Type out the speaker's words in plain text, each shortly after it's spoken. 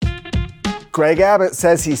Greg Abbott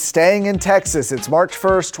says he's staying in Texas. It's March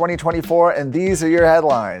 1st, 2024, and these are your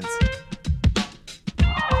headlines.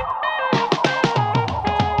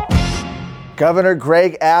 Governor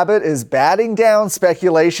Greg Abbott is batting down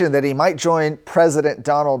speculation that he might join President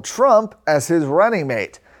Donald Trump as his running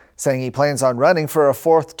mate, saying he plans on running for a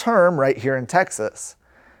fourth term right here in Texas.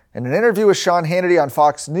 In an interview with Sean Hannity on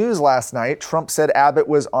Fox News last night, Trump said Abbott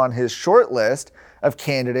was on his short list of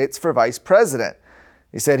candidates for vice president.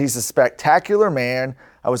 He said he's a spectacular man.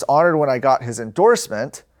 I was honored when I got his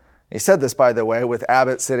endorsement. He said this, by the way, with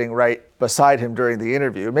Abbott sitting right beside him during the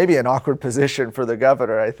interview. Maybe an awkward position for the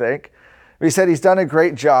governor, I think. He said he's done a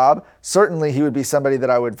great job. Certainly he would be somebody that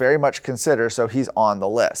I would very much consider, so he's on the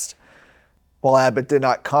list. While Abbott did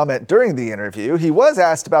not comment during the interview, he was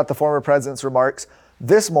asked about the former president's remarks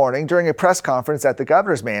this morning during a press conference at the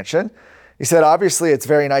governor's mansion. He said, obviously it's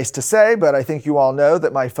very nice to say, but I think you all know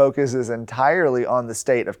that my focus is entirely on the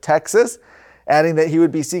state of Texas, adding that he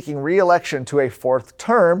would be seeking re-election to a fourth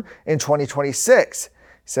term in 2026. He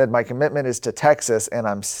said, my commitment is to Texas and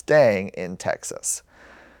I'm staying in Texas.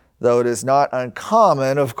 Though it is not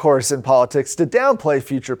uncommon, of course, in politics to downplay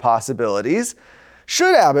future possibilities,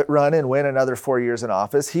 should Abbott run and win another 4 years in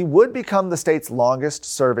office, he would become the state's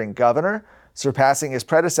longest-serving governor, surpassing his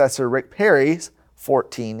predecessor Rick Perry's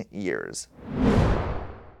 14 years.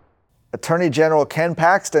 Attorney General Ken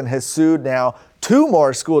Paxton has sued now 2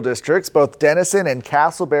 more school districts, both Denison and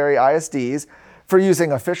Castleberry ISDs, for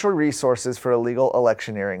using official resources for illegal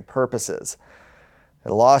electioneering purposes.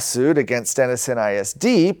 A lawsuit against Denison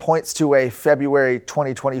ISD points to a February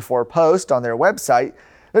 2024 post on their website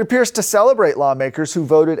that appears to celebrate lawmakers who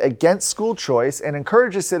voted against school choice and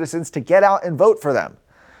encourages citizens to get out and vote for them.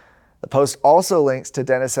 The post also links to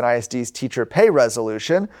Denison ISD's teacher pay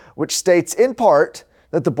resolution, which states in part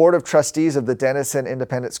that the Board of Trustees of the Denison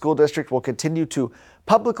Independent School District will continue to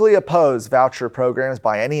publicly oppose voucher programs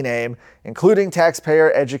by any name, including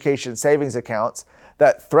taxpayer education savings accounts,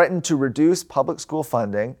 that threaten to reduce public school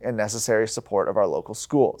funding and necessary support of our local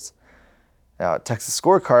schools. Now, at Texas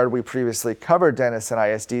Scorecard, we previously covered Denison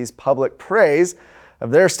ISD's public praise of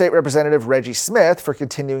their state representative Reggie Smith for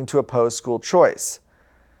continuing to oppose school choice.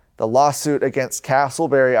 The lawsuit against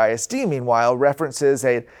Castleberry ISD, meanwhile, references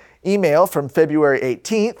an email from February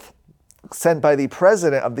 18th sent by the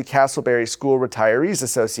president of the Castleberry School Retirees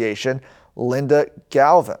Association, Linda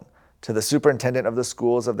Galvin, to the superintendent of the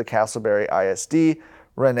schools of the Castleberry ISD,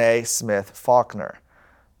 Renee Smith Faulkner.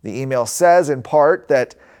 The email says, in part,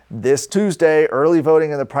 that this Tuesday, early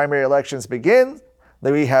voting in the primary elections begins,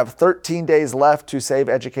 that we have 13 days left to save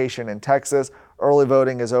education in Texas. Early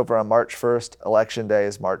voting is over on March 1st. Election day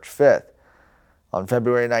is March 5th. On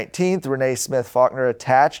February 19th, Renee Smith Faulkner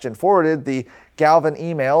attached and forwarded the Galvin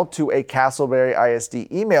email to a Castleberry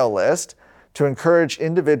ISD email list to encourage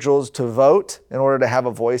individuals to vote in order to have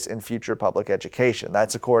a voice in future public education.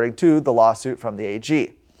 That's according to the lawsuit from the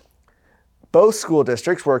AG. Both school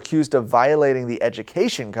districts were accused of violating the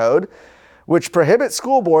Education Code, which prohibits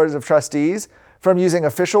school boards of trustees from using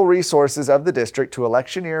official resources of the district to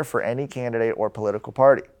electioneer for any candidate or political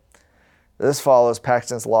party. This follows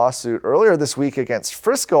Paxton's lawsuit earlier this week against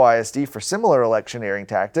Frisco ISD for similar electioneering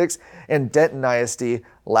tactics and Denton ISD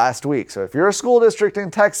last week. So if you're a school district in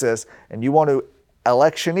Texas and you want to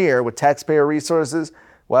electioneer with taxpayer resources,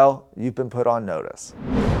 well, you've been put on notice.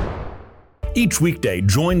 Each weekday,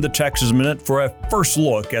 join the Texas Minute for a first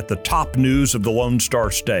look at the top news of the Lone Star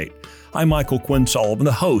State. I'm Michael Quinn Sullivan,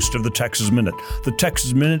 the host of the Texas Minute. The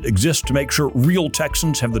Texas Minute exists to make sure real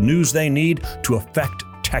Texans have the news they need to affect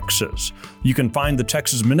Texas. You can find the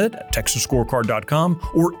Texas Minute at TexasScorecard.com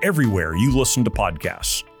or everywhere you listen to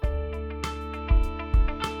podcasts.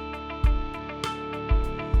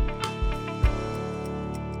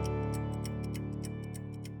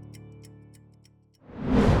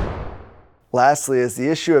 Lastly, as the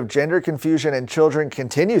issue of gender confusion in children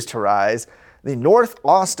continues to rise, the North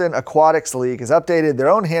Austin Aquatics League has updated their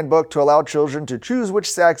own handbook to allow children to choose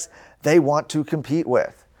which sex they want to compete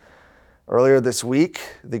with. Earlier this week,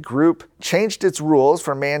 the group changed its rules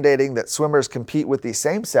from mandating that swimmers compete with the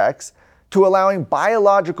same sex to allowing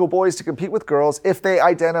biological boys to compete with girls if they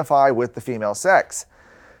identify with the female sex.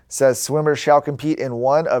 It says swimmers shall compete in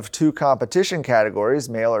one of 2 competition categories,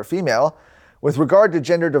 male or female. With regard to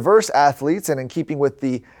gender-diverse athletes and in keeping with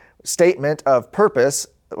the statement of purpose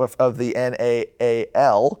of the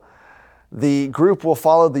NAAL, the group will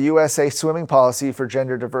follow the USA swimming policy for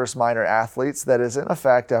gender-diverse minor athletes that is in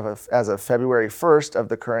effect as of February 1st of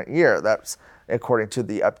the current year. That's according to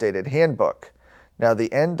the updated handbook. Now, the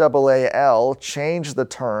NAAL changed the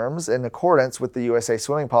terms in accordance with the USA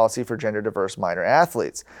swimming policy for gender-diverse minor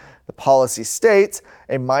athletes. The policy states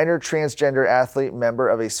a minor transgender athlete member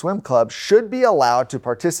of a swim club should be allowed to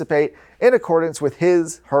participate in accordance with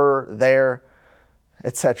his, her, their,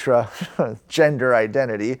 etc. gender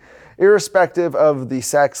identity, irrespective of the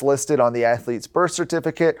sex listed on the athlete's birth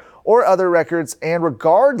certificate or other records, and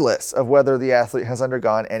regardless of whether the athlete has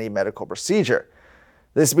undergone any medical procedure.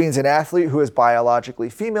 This means an athlete who is biologically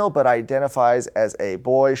female but identifies as a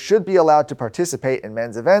boy should be allowed to participate in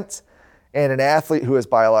men's events, and an athlete who is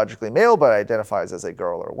biologically male but identifies as a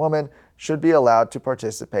girl or woman should be allowed to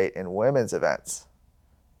participate in women's events.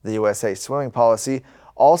 The USA swimming policy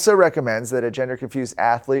also recommends that a gender-confused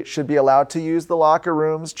athlete should be allowed to use the locker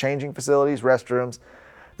rooms, changing facilities, restrooms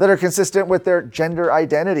that are consistent with their gender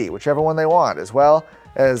identity, whichever one they want, as well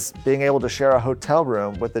as being able to share a hotel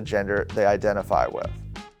room with the gender they identify with.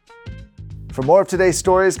 For more of today's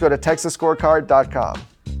stories, go to TexasScorecard.com.